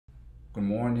Good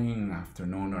morning,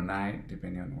 afternoon, or night,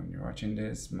 depending on when you're watching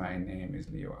this. My name is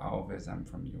Leo Alves. I'm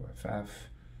from UFF.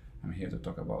 I'm here to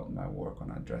talk about my work on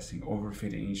addressing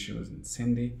overfitting issues in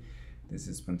SINDy. This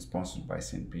has been sponsored by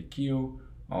SINPQ,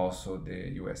 also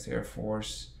the US Air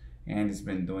Force, and it's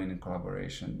been doing in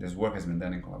collaboration. This work has been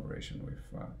done in collaboration with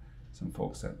some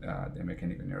folks at the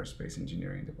Mechanical and Aerospace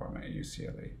Engineering Department at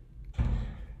UCLA.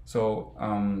 So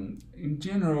in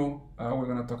general, we're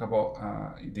going to talk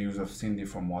about the use of SINDy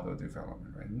for model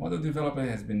development. Right? Model development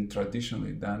has been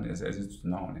traditionally done, as it's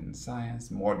known in science,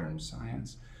 modern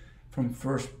science, from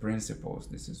first principles.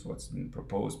 This is what's been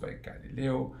proposed by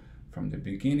Galileo from the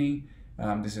beginning.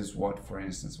 This is what, for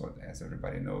instance, as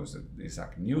everybody knows, that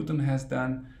Isaac Newton has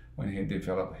done when he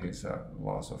developed his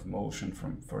laws of motion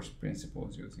from first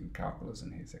principles using calculus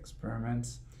in his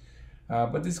experiments.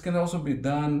 But this can also be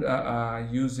done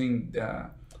using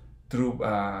through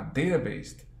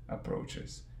data-based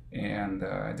approaches, and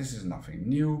this is nothing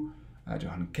new.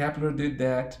 Johann Kepler did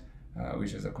that,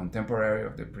 which is a contemporary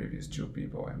of the previous two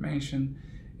people I mentioned,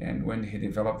 and when he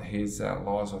developed his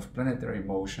laws of planetary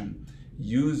motion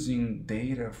using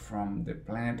data from the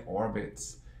planet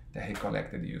orbits that he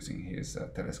collected using his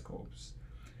telescopes.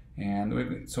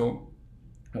 And so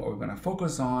what we're going to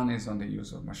focus on is on the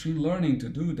use of machine learning to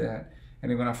do that, and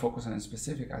we're going to focus on a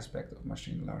specific aspect of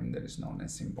machine learning that is known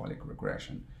as symbolic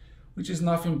regression, which is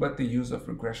nothing but the use of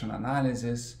regression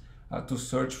analysis to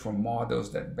search for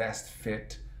models that best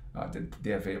fit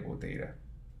the available data.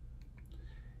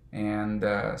 And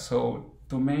so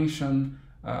to mention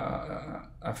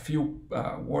a few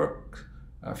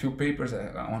papers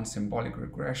on symbolic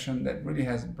regression that really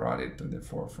has brought it to the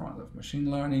forefront of machine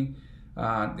learning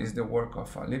is the work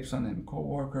of Lipson and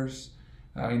co-workers,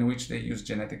 in which they use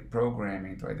genetic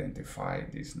programming to identify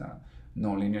these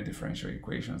nonlinear differential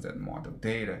equations that model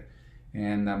data.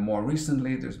 And more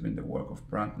recently, there's been the work of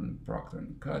Brunton, Proctor,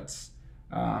 and Cutts,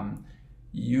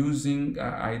 using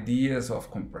ideas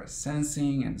of compressed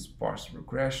sensing and sparse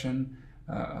regression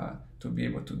to be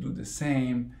able to do the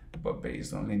same, but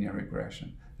based on linear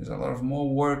regression. There's a lot of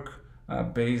more work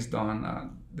based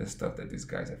on the stuff that these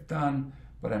guys have done,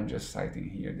 but I'm just citing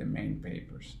here the main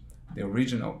papers, the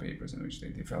original papers in which they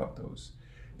developed those.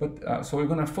 But so we're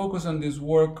going to focus on this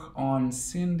work on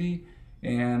SINDy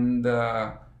and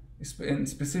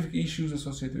specific issues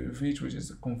associated with each, which is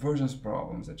the convergence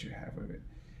problems that you have with it.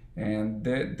 And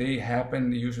they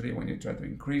happen usually when you try to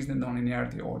increase the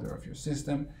nonlinearity order of your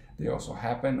system. They also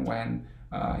happen when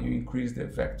you increase the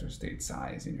vector state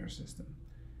size in your system.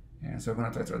 And so we're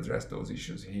going to try to address those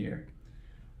issues here.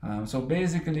 So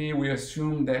basically, we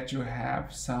assume that you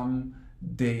have some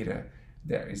data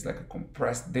that is like a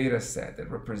compressed data set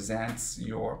that represents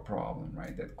your problem,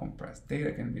 right? That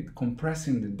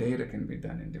compressing the data can be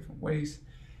done in different ways.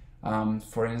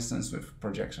 For instance, with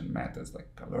projection methods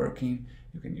like caloriking,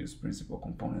 you can use principal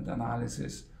component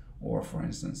analysis, or for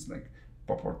instance, like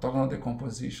orthogonal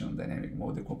decomposition, dynamic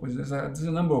mode decomposition. There's a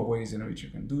number of ways in which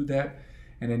you can do that,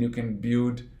 and then you can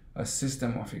build a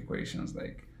system of equations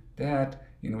like that,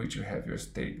 in which you have your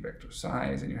state vector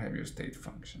size and you have your state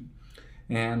function.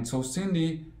 And so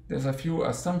SINDy, there's a few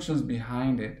assumptions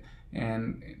behind it,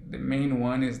 and the main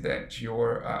one is that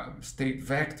your state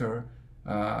vector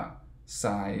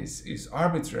size is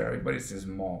arbitrary, but it's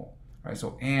small, right?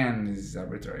 So n is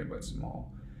arbitrary but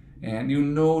small, and you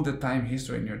know the time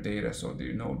history in your data, so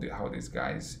you know how these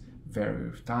guys vary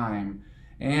with time,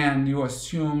 and you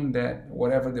assume that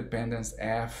whatever dependence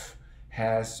f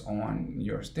has on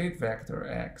your state vector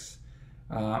x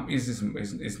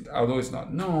although it's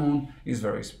not known, is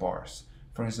very sparse.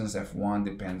 For instance, f1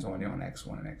 depends only on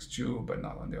x1 and x2, but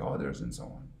not on the others, and so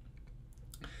on.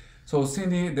 So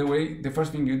SINDy, the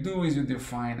first thing you do is you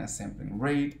define a sampling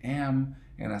rate m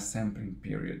and a sampling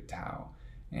period tau,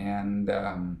 and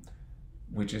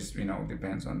which is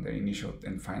depends on the initial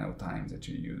and final times that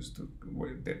you use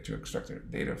that you extract your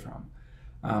data from.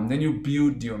 Then you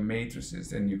build your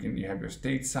matrices, and you have your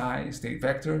state size, state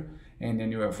vector, and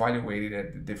then you evaluate it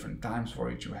at the different times for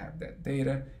which you have that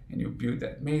data, and you build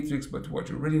that matrix. But what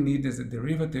you really need is the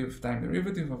time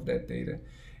derivative of that data,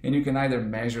 and you can either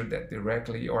measure that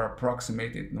directly or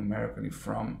approximate it numerically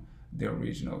from the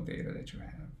original data that you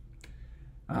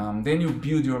have. Then you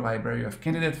build your library of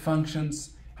candidate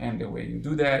functions, and the way you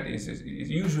do that is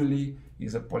usually a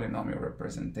polynomial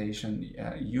representation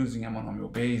using a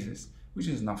monomial basis, which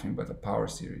is nothing but a power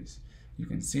series. You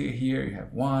can see here you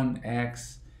have 1,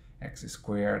 x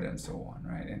squared, and so on,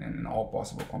 right? And in all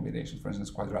possible combinations, for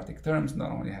instance, quadratic terms not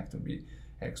only have to be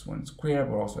x1 squared,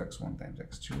 but also x1 times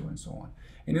x2, and so on.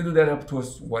 And you do that up to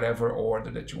whatever order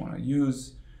that you want to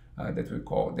use, that we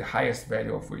call the highest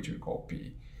value of which we call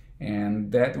p.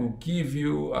 And that will give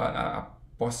you a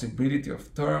possibility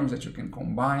of terms that you can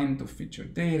combine to fit your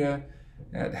data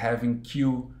at having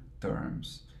Q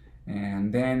terms.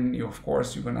 And then, of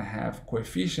course, you're going to have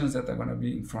coefficients that are going to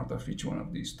be in front of each one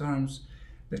of these terms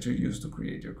that you use to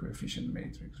create your coefficient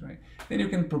matrix, right? Then you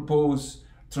can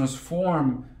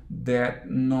transform that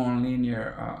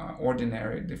nonlinear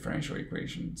ordinary differential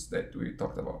equations that we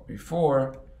talked about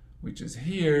before, which is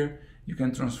here. You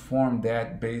can transform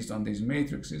that based on these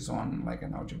matrices on like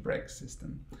an algebraic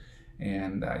system.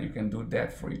 And you can do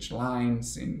that for each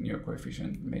lines in your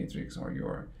coefficient matrix or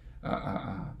your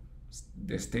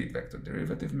the state vector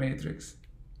derivative matrix.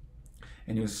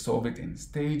 And you solve it in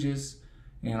stages.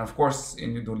 And of course,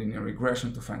 you do linear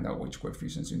regression to find out which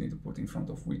coefficients you need to put in front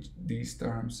of these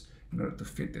terms in order to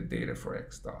fit the data for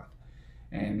x dot.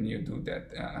 And you do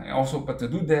that. But to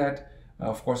do that,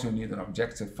 of course, you need an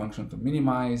objective function to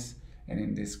minimize. And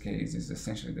in this case, it's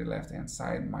essentially the left-hand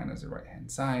side minus the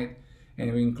right-hand side.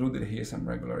 And we included here some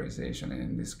regularization. And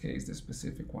in this case, the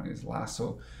specific one is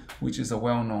LASSO, which is a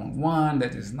well-known one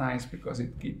that is nice because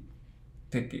it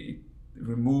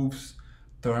removes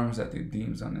terms that it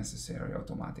deems unnecessary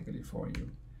automatically for you.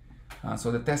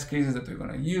 So the test cases that we're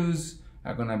going to use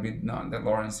are going to be the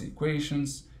Lorentz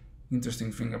equations.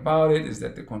 Interesting thing about it is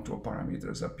that the control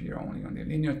parameters appear only on the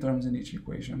linear terms in each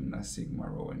equation, sigma,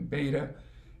 rho, and beta.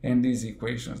 And these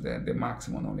equations, the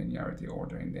maximum nonlinearity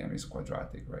order in them is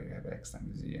quadratic, right? You have x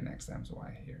times z and x times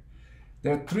y here.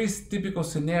 There are three typical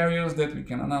scenarios that we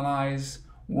can analyze.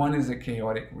 One is a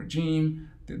chaotic regime,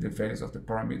 the values of the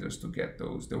parameters to get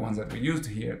those, the ones that we used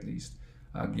here at least,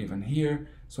 given here.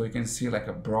 So you can see like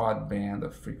a broad band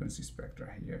of frequency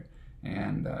spectra here.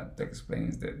 And that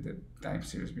explains the time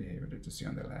series behavior that you see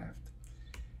on the left.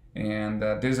 And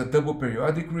there's a double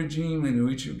periodic regime in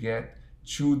which you get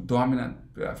two dominant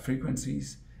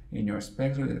frequencies in your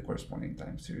spectrum. The corresponding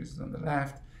time series is on the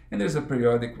left. And there's a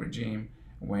periodic regime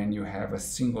when you have a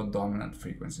single dominant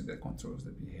frequency that controls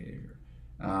the behavior.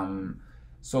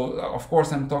 So of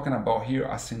course, I'm talking about here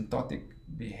asymptotic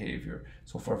behavior,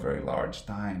 so for very large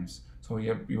times. So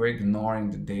you're ignoring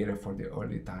the data for the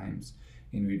early times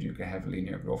in which you can have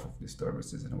linear growth of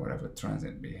disturbances and whatever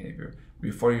transient behavior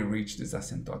before you reach these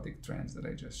asymptotic trends that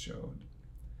I just showed.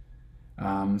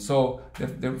 So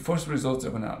the first results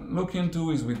we're going to look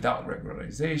into is without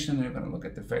regularization. You're going to look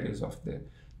at the values of the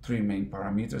three main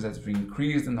parameters that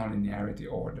increase the nonlinearity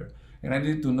order. And I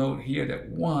need to note here that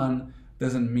 1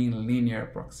 doesn't mean linear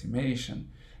approximation.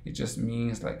 It just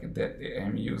means like that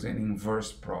I'm using an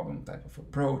inverse problem type of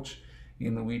approach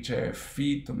in which I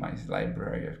feed to my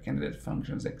library of candidate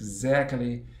functions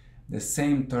exactly the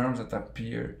same terms that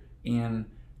appear in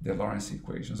the Lorentz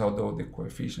equations, although the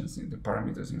coefficients, the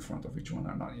parameters in front of each one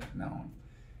are not yet known.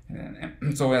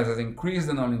 And so as I increase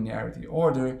the nonlinearity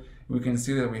order, we can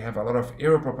see that we have a lot of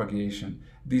error propagation.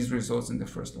 These results in the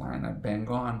first line are bang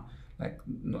on, like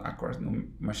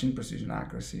machine precision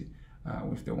accuracy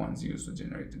with the ones used to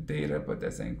generate the data, but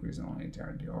as I increase the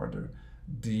nonlinearity order,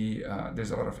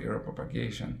 there's a lot of error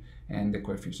propagation and the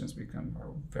coefficients become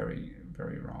very,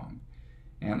 very wrong.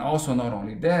 And also not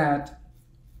only that,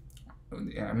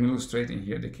 I'm illustrating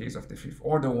here the case of the fifth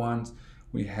order ones.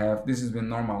 This has been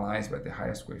normalized by the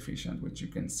highest coefficient, which you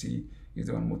can see is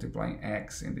the one multiplying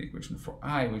x in the equation for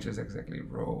I, which is exactly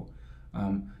rho.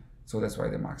 So that's why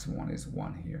the maximum one is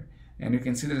 1 here. And you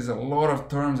can see there's a lot of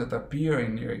terms that appear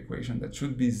in your equation that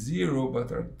should be 0,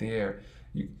 but are there.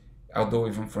 Although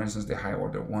even, for instance, the high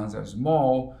order ones are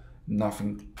small,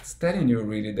 nothing's telling you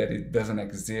really that it doesn't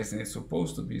exist and it's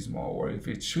supposed to be small, or if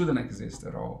it shouldn't exist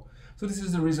at all. So this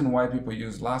is the reason why people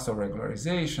use LASSO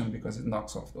regularization, because it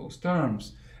knocks off those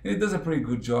terms. And it does a pretty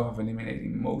good job of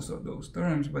eliminating most of those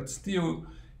terms, but still,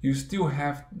 you still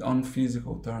have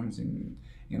unphysical terms in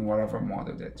whatever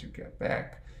model that you get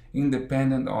back,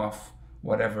 independent of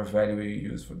whatever value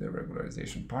you use for the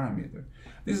regularization parameter.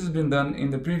 This has been done in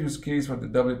the previous case for the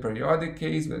doubly periodic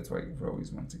case, that's why rho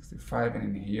is 165, and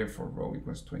in here for rho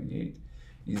equals 28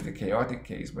 is the chaotic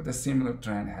case, but a similar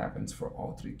trend happens for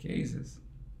all three cases.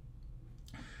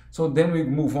 So then we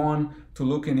move on to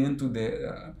looking into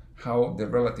how the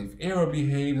relative error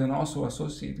behaves and also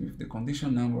associate with the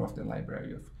condition number of the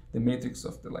library of the matrix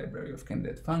of the library of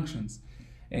candidate functions.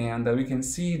 And we can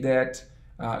see that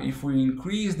if we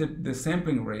increase the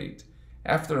sampling rate,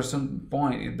 after a certain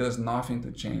point, it does nothing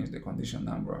to change the condition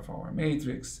number of our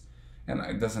matrix, and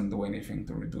it doesn't do anything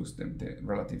to reduce the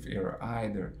relative error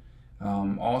either.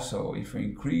 Also, if we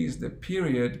increase the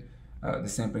period, the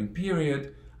sampling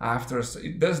period,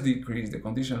 it does decrease the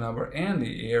condition number and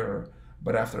the error,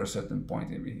 but after a certain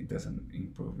point, it doesn't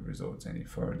improve the results any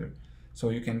further. So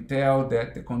you can tell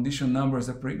that the condition number is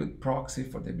a pretty good proxy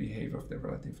for the behavior of the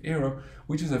relative error,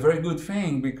 which is a very good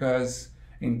thing because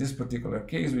in this particular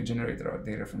case, we generated our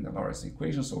data from the Laurent's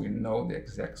equation, so we know the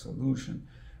exact solution.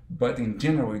 But in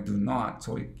general, we do not,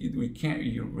 so we can't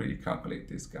really calculate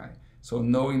this guy. So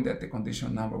knowing that the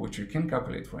condition number, which you can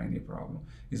calculate for any problem,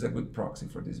 is a good proxy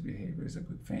for this behavior is a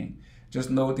good thing.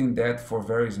 Just noting that for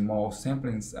very small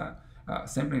sampling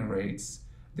rates,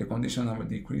 the condition number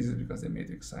decreases because the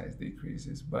matrix size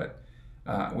decreases. But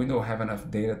we don't have enough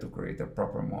data to create a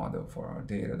proper model for our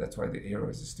data. That's why the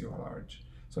error is still large.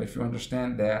 So if you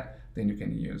understand that, then you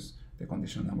can use the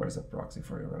condition number as a proxy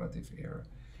for your relative error.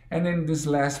 And in this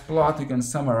last plot, you can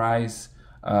summarize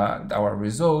our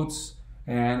results.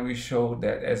 And we show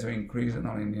that as we increase the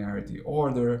nonlinearity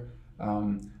order,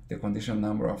 the condition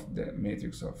number of the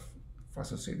matrix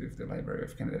associated with the library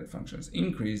of candidate functions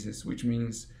increases, which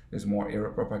means there's more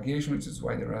error propagation, which is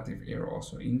why the relative error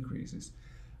also increases.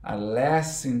 A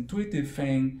less intuitive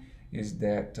thing is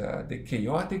that the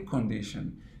chaotic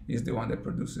condition is the one that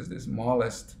produces the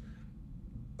smallest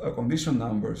condition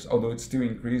numbers, although it still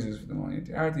increases with the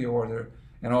nonlinearity order,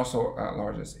 and also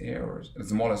largest errors,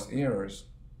 smallest errors,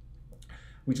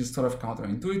 which is sort of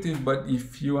counterintuitive. But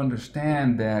if you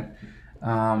understand that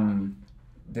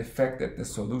the fact that the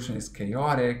solution is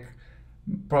chaotic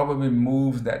probably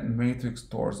moves that matrix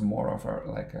towards more of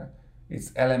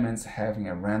its elements having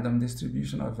a random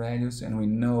distribution of values, and we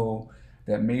know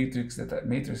that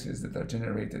matrices that are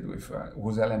generated with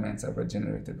whose elements are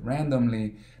generated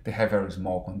randomly, they have very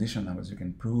small condition numbers. You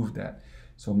can prove that.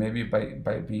 So maybe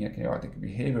by being a chaotic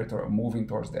behavior or moving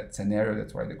towards that scenario,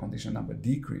 that's why the condition number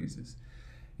decreases.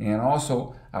 And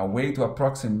also a way to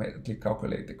approximately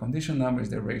calculate the condition number is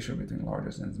the ratio between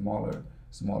largest and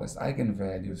smallest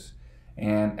eigenvalues.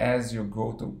 And as you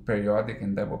go to periodic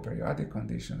and double periodic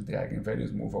conditions, the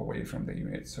eigenvalues move away from the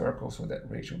unit circle, so that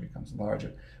ratio becomes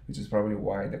larger, which is probably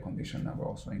why the condition number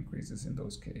also increases in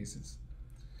those cases.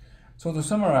 So to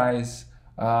summarize,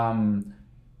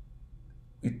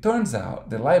 it turns out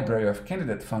the library of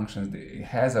candidate functions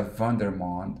has a van der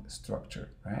Monde structure,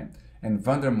 right? And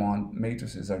van der Monde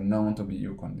matrices are known to be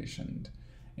U-conditioned.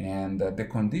 And the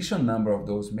condition number of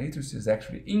those matrices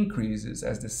actually increases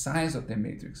as the size of the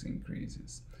matrix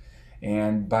increases.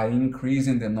 And by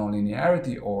increasing the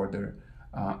nonlinearity order,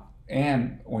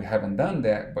 and we haven't done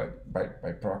that, but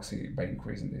by proxy, by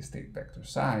increasing the state vector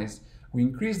size, we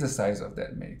increase the size of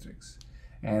that matrix.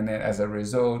 And then as a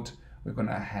result, we're going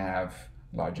to have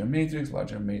larger matrix.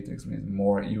 Larger matrix means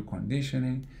more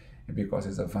U-conditioning, because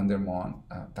it's a van der Monde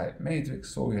type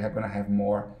matrix, so we're going to have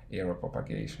more error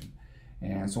propagation.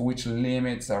 And so which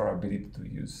limits our ability to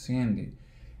use SINDy.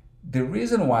 The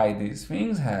reason why these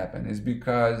things happen is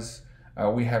because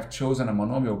we have chosen a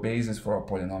monomial basis for a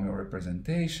polynomial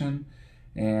representation,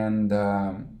 and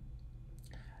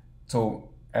so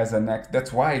as a next,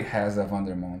 that's why it has a van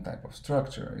der Monde type of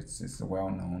structure. It's a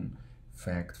well-known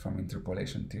fact from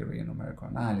interpolation theory and numerical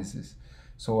analysis.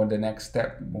 So the next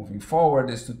step moving forward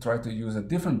is to try to use a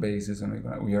different basis, and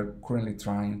we are currently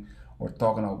trying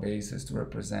orthogonal basis to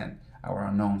represent our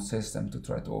unknown system to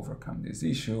try to overcome this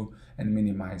issue and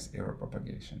minimize error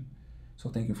propagation. So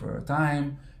thank you for your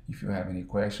time. If you have any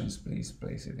questions, please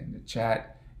place it in the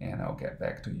chat and I'll get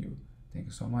back to you. Thank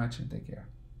you so much and take care.